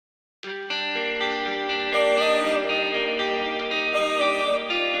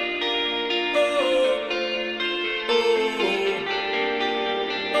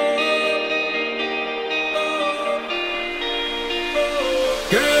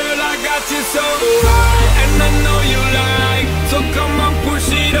got you so high, and I know you like. So come on, push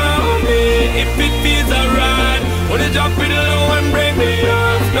it on me. If it feels alright, wanna drop it low and break me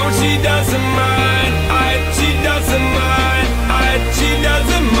off. No, she doesn't mind. She doesn't mind. She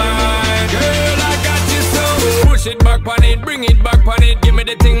doesn't mind. Girl, I got you so. Push it back on it, bring it back on it. Give me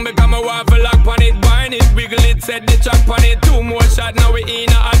the thing, become a waffle lock on it. Wine it, wiggle it, set the track on it. 2 more shots, now we in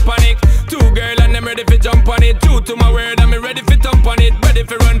a hot panic. 2 girl and I'm ready for jump on it. True to my word, I'm ready for thump on it. Ready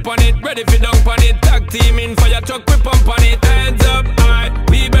for run on it, ready for dunk on it. Tag team in for your truck, we pump on it.